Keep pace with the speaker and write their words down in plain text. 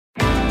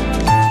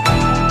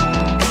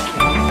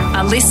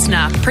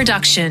listener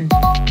production.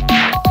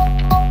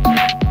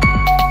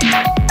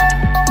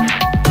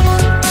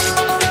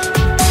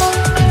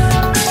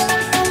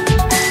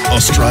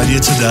 Australia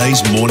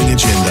Today's morning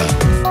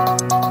agenda.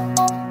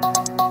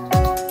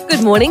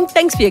 Good morning.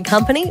 Thanks for your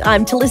company.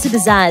 I'm Talissa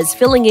Bazaz,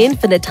 filling in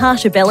for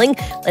Natasha Belling.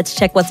 Let's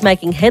check what's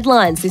making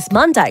headlines this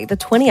Monday, the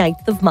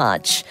 28th of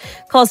March.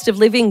 Cost of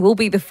living will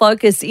be the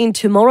focus in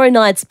tomorrow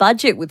night's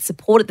budget, with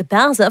support at the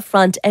Bowser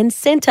front and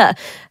centre.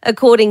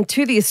 According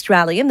to The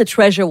Australian, the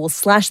Treasurer will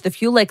slash the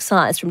fuel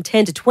excise from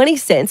 10 to 20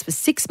 cents for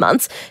 6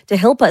 months to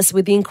help us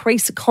with the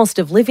increased cost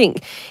of living.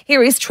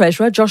 Here is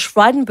Treasurer Josh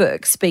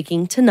Frydenberg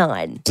speaking to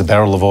Nine. The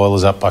barrel of oil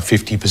is up by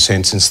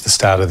 50% since the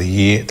start of the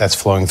year. That's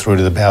flowing through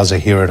to the Bowser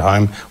here at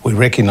home. We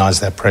recognise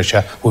that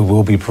pressure. We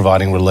will be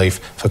providing relief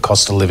for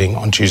cost of living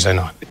on Tuesday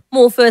night.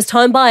 More first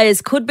home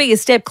buyers could be a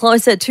step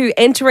closer to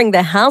entering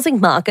the housing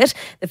market.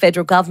 The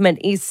federal government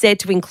is set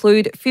to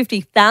include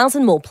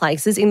 50,000 more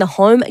places in the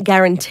Home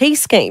Guarantee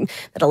Scheme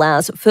that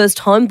allows first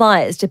home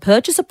buyers to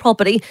purchase a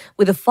property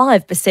with a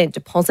 5%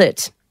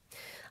 deposit.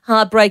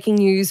 Heartbreaking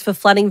news for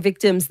flooding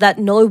victims that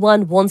no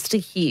one wants to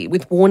hear,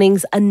 with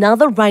warnings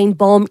another rain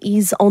bomb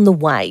is on the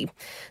way.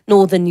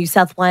 Northern New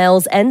South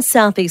Wales and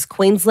southeast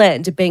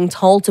Queensland are being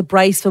told to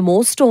brace for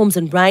more storms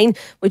and rain,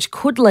 which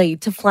could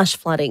lead to flash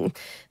flooding.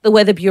 The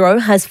Weather Bureau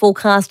has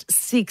forecast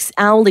 6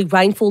 hourly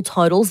rainfall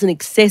totals in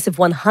excess of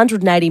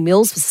 180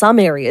 mils for some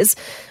areas,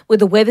 with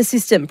the weather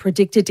system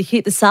predicted to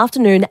hit this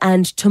afternoon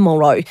and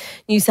tomorrow.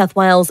 New South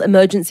Wales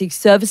Emergency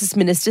Services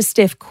Minister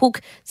Steph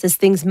Cook says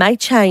things may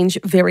change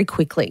very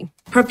quickly.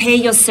 Prepare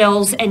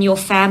yourselves and your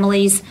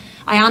families.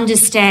 I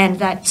understand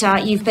that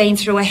you've been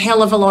through a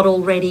hell of a lot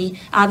already.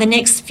 The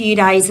next few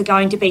days are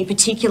going to be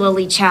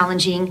particularly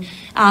challenging,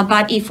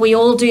 but if we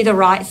all do the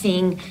right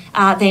thing,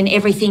 then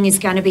everything is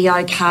going to be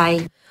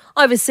okay.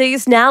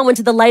 Overseas now,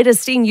 into the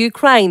latest in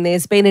Ukraine.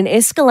 There's been an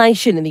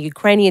escalation in the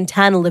Ukrainian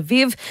town of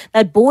Lviv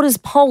that borders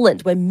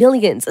Poland, where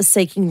millions are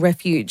seeking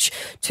refuge.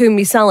 2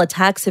 missile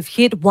attacks have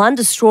hit, one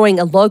destroying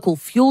a local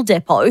fuel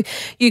depot.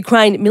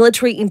 Ukraine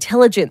military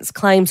intelligence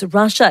claims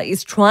Russia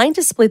is trying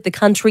to split the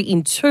country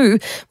in two,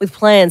 with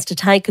plans to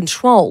take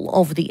control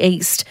over the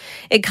east.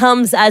 It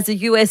comes as the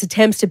US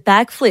attempts to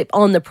backflip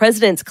on the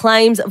president's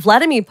claims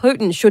Vladimir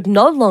Putin should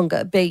no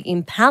longer be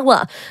in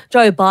power.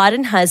 Joe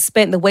Biden has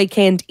spent the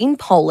weekend in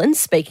Poland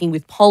speaking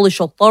with Polish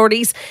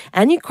authorities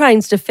and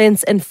Ukraine's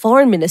defence and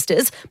foreign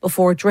ministers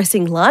before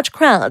addressing large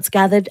crowds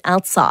gathered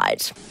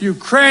outside.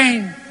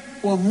 Ukraine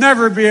will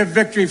never be a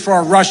victory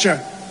for Russia,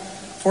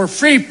 for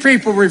free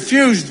people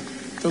refused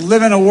to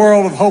live in a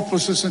world of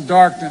hopelessness and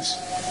darkness.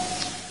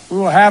 We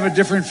will have a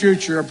different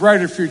future, a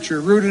brighter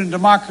future, rooted in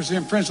democracy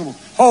and principle,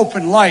 hope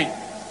and light,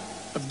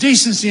 of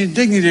decency and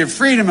dignity, of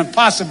freedom and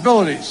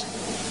possibilities.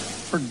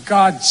 For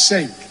God's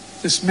sake,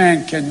 this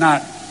man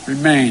cannot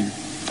remain in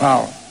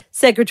power.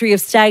 Secretary of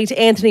State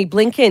Antony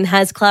Blinken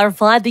has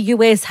clarified the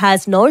US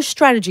has no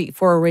strategy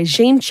for a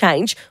regime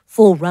change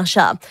for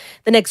Russia.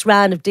 The next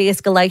round of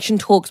de-escalation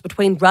talks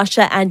between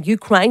Russia and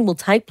Ukraine will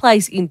take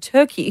place in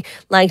Turkey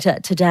later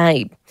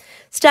today.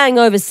 Staying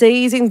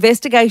overseas,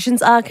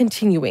 investigations are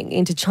continuing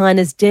into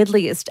China's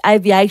deadliest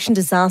aviation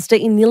disaster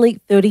in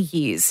nearly 30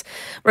 years.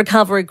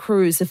 Recovery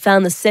crews have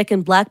found the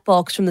second black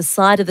box from the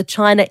site of the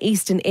China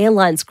Eastern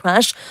Airlines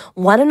crash,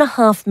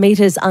 1.5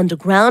 metres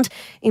underground,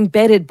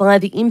 embedded by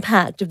the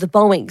impact of the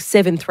Boeing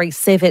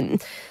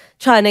 737.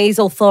 Chinese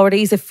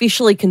authorities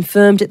officially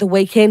confirmed at the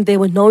weekend there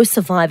were no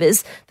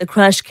survivors, the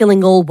crash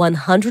killing all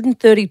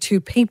 132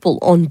 people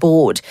on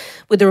board,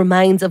 with the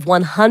remains of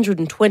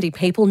 120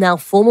 people now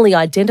formally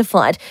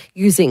identified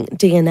using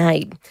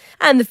DNA.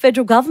 And the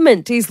federal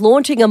government is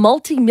launching a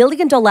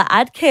multi-million-dollar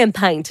ad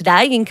campaign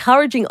today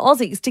encouraging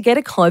Aussies to get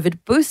a COVID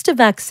booster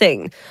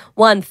vaccine.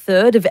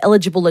 1/3 of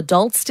eligible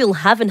adults still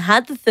haven't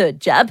had the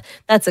third jab.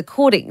 That's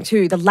according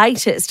to the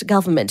latest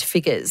government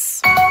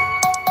figures.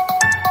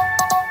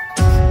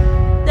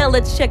 Now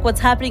let's check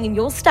what's happening in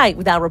your state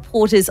with our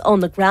reporters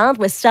on the ground.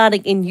 We're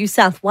starting in New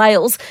South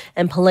Wales,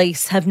 and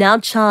police have now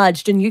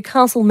charged a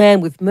Newcastle man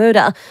with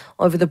murder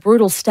over the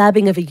brutal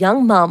stabbing of a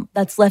young mum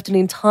that's left an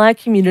entire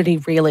community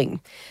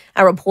reeling.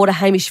 Our reporter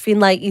Hamish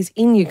Finlay is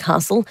in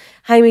Newcastle.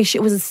 Hamish,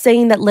 it was a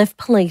scene that left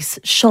police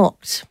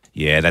shocked.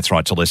 Yeah, that's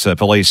right, Talissa.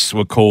 Police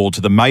were called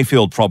to the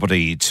Mayfield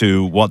property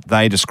to what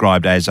they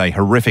described as a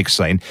horrific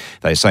scene.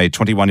 They say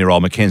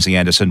 21-year-old Mackenzie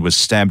Anderson was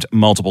stabbed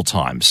multiple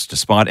times.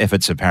 Despite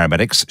efforts of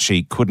paramedics,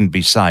 she couldn't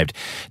be saved.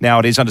 Now,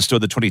 it is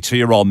understood the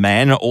 22-year-old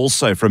man,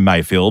 also from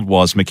Mayfield,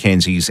 was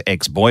Mackenzie's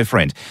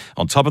ex-boyfriend.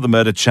 On top of the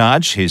murder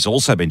charge, he's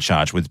also been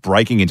charged with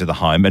breaking into the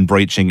home and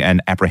breaching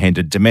an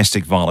apprehended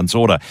domestic violence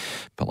order.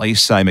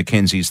 Police say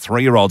Mackenzie's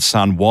 3-year-old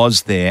son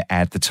was there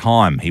at the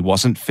time. He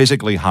wasn't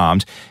physically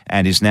harmed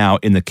and is now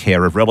in the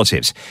care of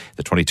relatives.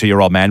 The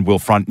 22-year-old man will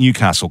front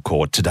Newcastle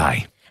court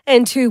today.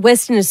 And to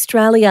Western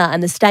Australia,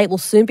 and the state will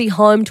soon be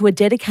home to a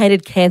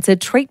dedicated cancer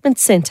treatment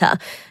centre.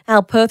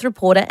 Our Perth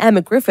reporter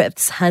Emma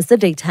Griffiths has the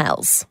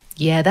details.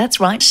 Yeah, that's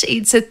right.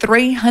 It's a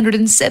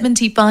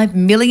 $375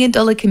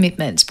 million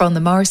commitment from the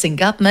Morrison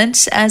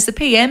government as the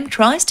PM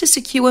tries to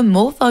secure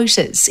more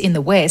voters in the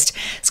West.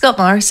 Scott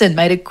Morrison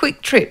made a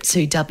quick trip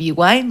to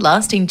WA,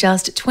 lasting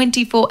just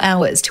 24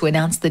 hours to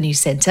announce the new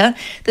centre.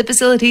 The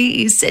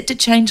facility is set to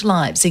change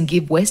lives and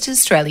give West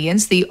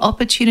Australians the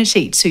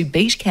opportunity to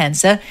beat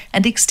cancer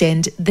and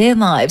extend their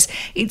lives.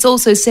 It's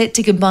also set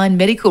to combine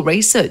medical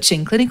research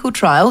and clinical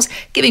trials,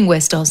 giving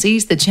West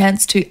Aussies the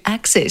chance to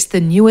access the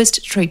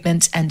newest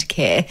treatments and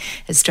care.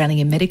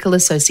 Australian Medical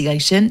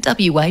Association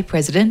WA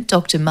President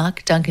Dr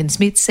Mark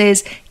Duncan-Smith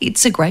says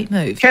it's a great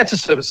move. Cancer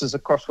services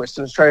across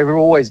Western Australia have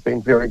always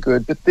been very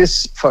good, but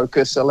this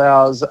focus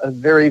allows a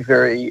very,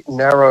 very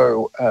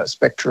narrow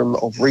spectrum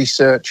of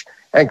research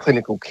and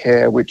clinical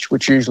care, which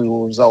usually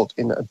will result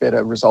in a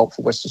better result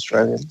for West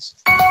Australians.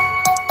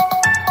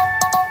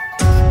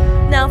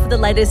 Now for the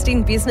latest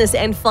in business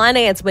and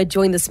finance, we're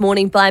joined this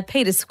morning by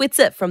Peter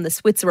Switzer from the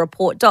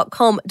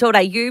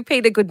switzerreport.com.au.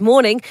 Peter, good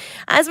morning.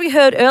 As we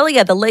heard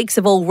earlier, the leaks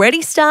have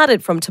already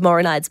started from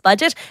tomorrow night's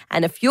budget,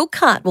 and a fuel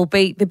cut will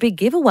be the big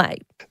giveaway.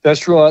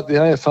 That's right. The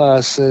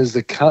AFR says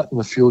the cut in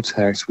the fuel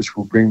tax, which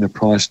will bring the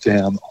price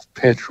down of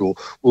petrol,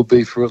 will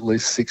be for at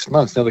least 6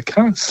 months. Now, the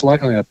current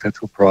slug on our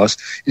petrol price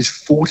is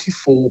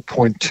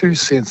 44.2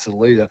 cents a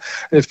litre.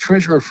 And if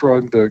Treasurer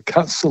Frydenberg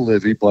cuts the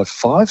levy by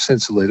 5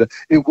 cents a litre,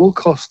 it will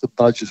cost the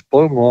budget's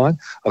bottom line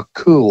a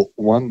cool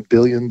 $1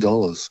 billion.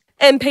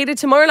 And Peter,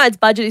 tomorrow night's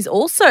budget is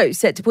also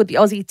set to put the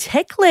Aussie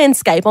tech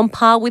landscape on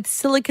par with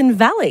Silicon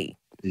Valley.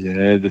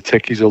 Yeah, the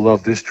techies will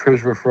love this.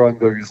 Treasurer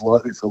Frydenberg is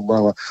likely to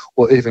lower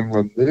or even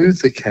remove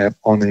the cap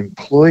on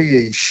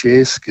employee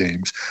share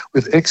schemes,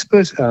 with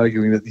experts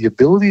arguing that the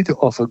ability to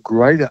offer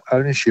greater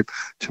ownership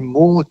to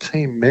more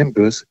team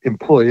members,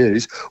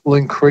 employees, will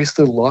increase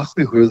the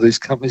likelihood of these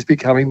companies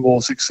becoming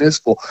more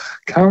successful.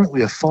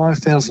 Currently, a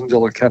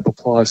 $5,000 cap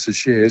applies to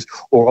shares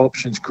or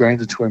options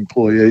granted to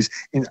employees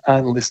in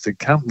unlisted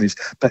companies,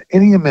 but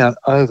any amount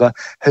over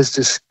has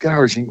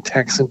discouraging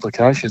tax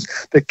implications.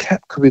 The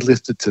cap could be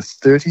lifted to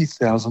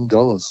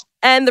 $30,000.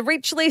 And the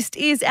rich list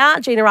is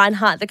out. Gina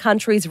Rinehart, the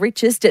country's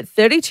richest, at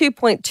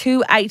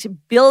 $32.28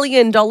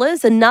 billion.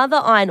 Another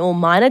iron ore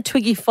miner,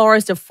 Twiggy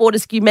Forrest of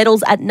Fortescue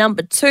Metals, at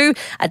number 2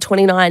 at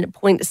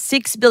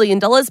 $29.6 billion.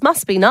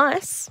 Must be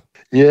nice.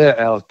 Yeah,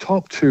 our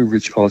top 2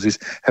 rich Aussies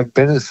have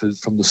benefited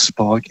from the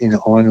spike in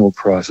iron ore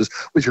prices,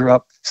 which are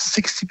up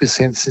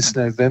 60% since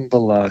November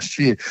last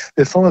year.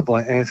 They're followed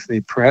by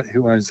Anthony Pratt,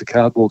 who owns the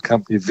cardboard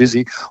company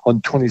Visy,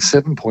 on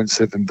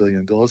 $27.7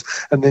 billion.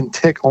 And then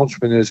tech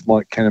entrepreneurs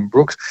Mike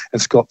Cannon-Brooks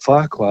and Scott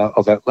Farquhar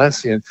of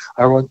Atlassian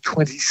are on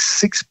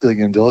 $26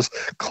 billion.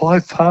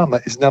 Clive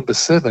Palmer is number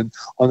 7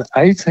 on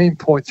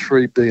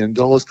 $18.3 billion.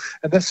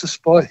 And that's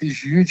despite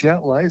his huge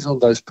outlays on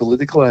those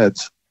political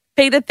ads.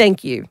 Peter,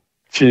 thank you.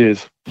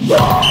 Cheers. Time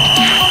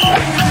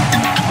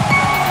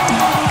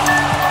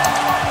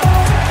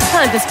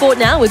for sport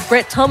now with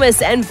Brett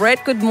Thomas. And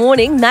Brett, good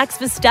morning. Max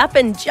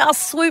Verstappen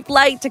just swooped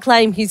late to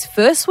claim his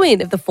first win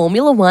of the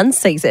Formula One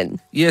season.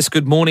 Yes,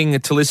 good morning,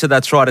 Talissa.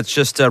 That's right. It's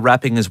just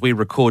wrapping as we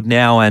record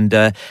now. And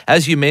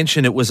as you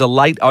mentioned, it was a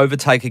late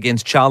overtake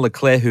against Charles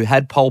Leclerc, who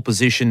had pole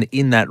position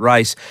in that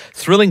race.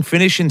 Thrilling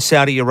finish in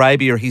Saudi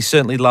Arabia. He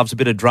certainly loves a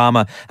bit of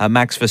drama,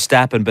 Max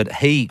Verstappen, but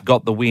he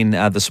got the win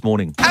this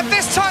morning. And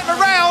this time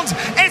around,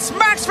 it's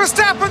Max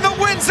Verstappen that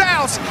wins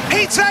out.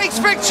 He takes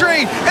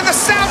victory in the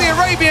Saudi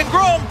Arabian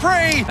Grand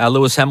Prix.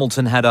 Lewis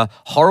Hamilton had a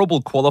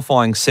horrible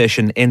qualifying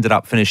session, ended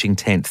up finishing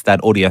 10th.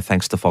 That audio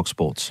thanks to Fox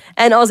Sports.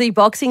 And Aussie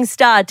boxing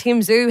star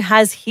Tim Tszyu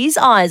has his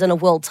eyes on a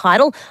world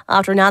title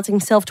after announcing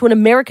himself to an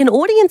American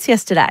audience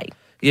yesterday.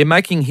 Yeah,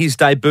 making his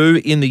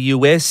debut in the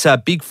US, a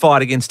big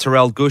fight against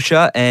Terrell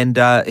Gusher, and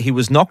he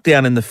was knocked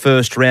down in the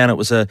first round. It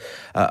was a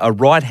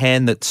right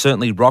hand that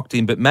certainly rocked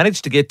him, but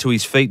managed to get to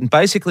his feet and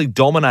basically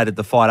dominated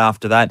the fight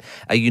after that.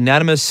 A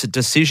unanimous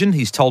decision.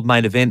 He's told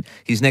Main Event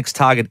his next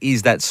target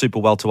is that super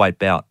welterweight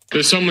bout.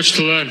 There's so much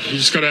to learn. You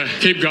just got to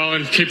keep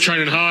going, keep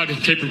training hard,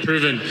 keep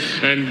improving,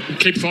 and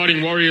keep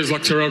fighting warriors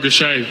like Terrell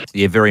Gusher.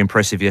 Yeah, very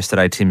impressive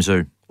yesterday, Tim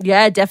Tszyu.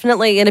 Yeah,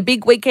 definitely. And a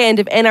big weekend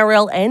of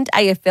NRL and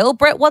AFL.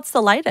 Brett, what's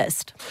the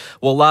latest?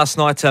 Well, last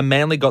night,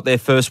 Manly got their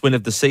first win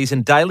of the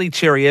season. Daly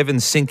Cherry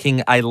Evans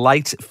sinking a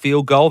late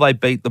field goal. They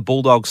beat the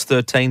Bulldogs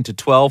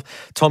 13-12.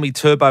 Tommy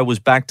Turbo was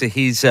back to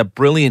his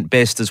brilliant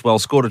best as well.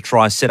 Scored a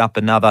try, set up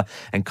another,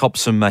 and copped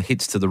some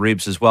hits to the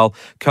ribs as well.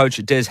 Coach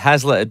Des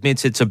Hasler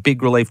admits it's a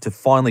big relief to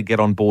finally get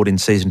on board in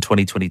season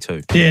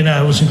 2022. Yeah,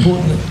 no, it was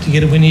important to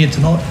get a win here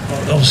tonight.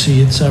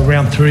 Obviously, it's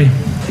round 3.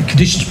 The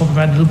conditions probably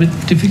made it a little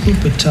bit difficult,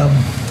 but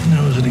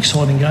it was an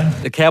exciting game.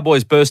 The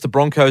Cowboys burst the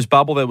Broncos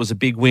bubble. There was a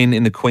big win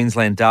in the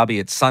Queensland Derby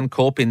at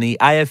Suncorp. In the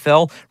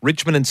AFL,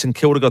 Richmond and St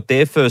Kilda got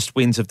their first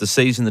wins of the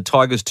season. The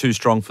Tigers too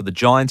strong for the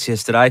Giants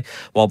yesterday,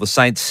 while the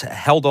Saints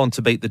held on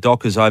to beat the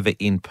Dockers over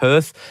in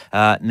Perth.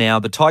 Now,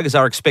 the Tigers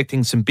are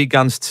expecting some big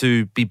guns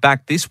to be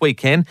back this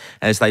weekend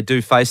as they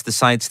do face the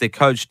Saints. Their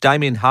coach,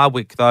 Damien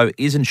Hardwick, though,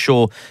 isn't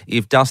sure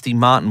if Dusty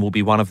Martin will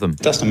be one of them.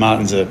 Dustin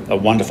Martin's a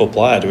wonderful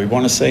player. Do we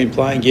want to see him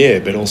playing? Yeah,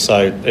 but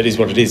also it is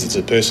what it is. It's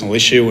a personal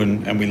issue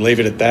and we leave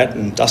it at that,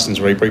 and Dustin's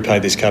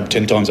repaid this cub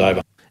 10 times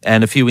over.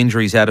 And a few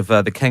injuries out of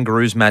the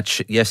Kangaroos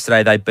match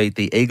yesterday. They beat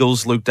the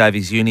Eagles. Luke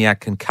Davies-Uniacke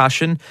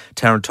concussion.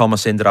 Tarrant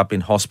Thomas ended up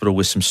in hospital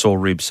with some sore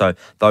ribs. So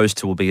those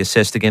two will be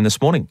assessed again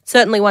this morning.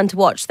 Certainly one to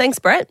watch. Thanks,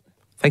 Brett.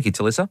 Thank you,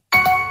 Talissa.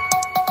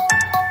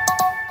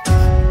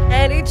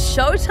 And it's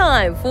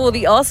showtime for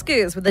the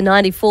Oscars with the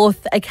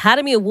 94th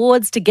Academy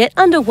Awards to get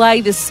underway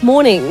this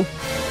morning.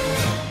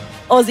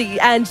 Aussie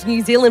and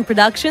New Zealand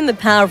production, The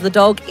Power of the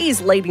Dog,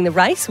 is leading the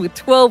race with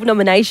 12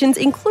 nominations,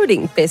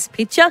 including Best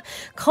Picture.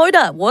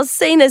 Coda was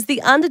seen as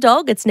the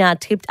underdog. It's now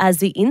tipped as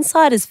the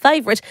insider's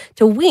favourite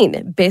to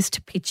win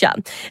Best Picture.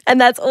 And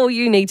that's all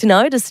you need to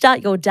know to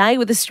start your day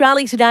with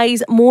Australia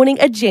Today's Morning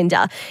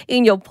Agenda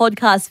in your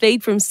podcast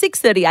feed from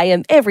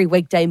 6:30am every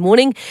weekday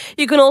morning.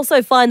 You can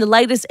also find the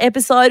latest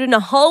episode in a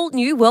whole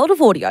new world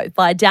of audio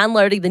by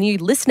downloading the new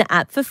Listener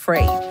app for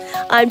free.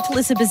 I'm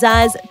Talissa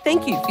Bazaz.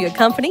 Thank you for your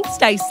company.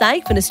 Stay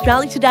safe, and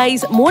Australia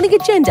Today's Morning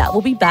Agenda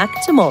will be back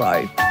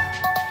tomorrow.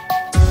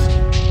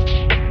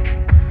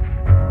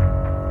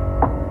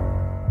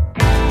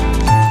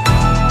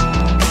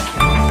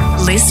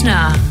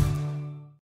 Listener.